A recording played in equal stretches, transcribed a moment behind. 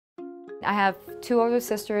I have two older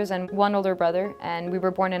sisters and one older brother, and we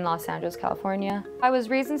were born in Los Angeles, California. I was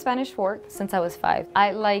raised in Spanish Fork since I was 5.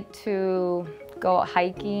 I like to go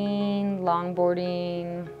hiking,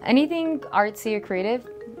 longboarding, anything artsy or creative.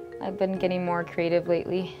 I've been getting more creative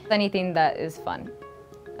lately. Anything that is fun,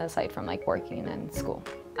 aside from like working and school.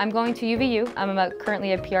 I'm going to UVU. I'm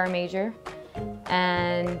currently a PR major.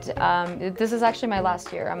 And this is actually my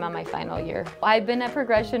last year. I'm on my final year. I've been at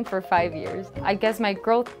Progrexion for 5 years. I guess my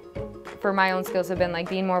growth for my own skills have been like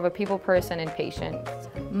being more of a people person and patient.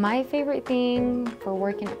 My favorite thing for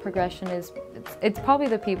working at Progrexion is, it's probably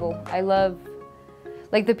the people. I love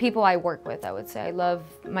like the people I work with, I would say. I love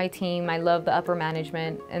my team, I love the upper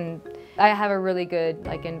management, and I have a really good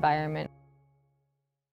like environment.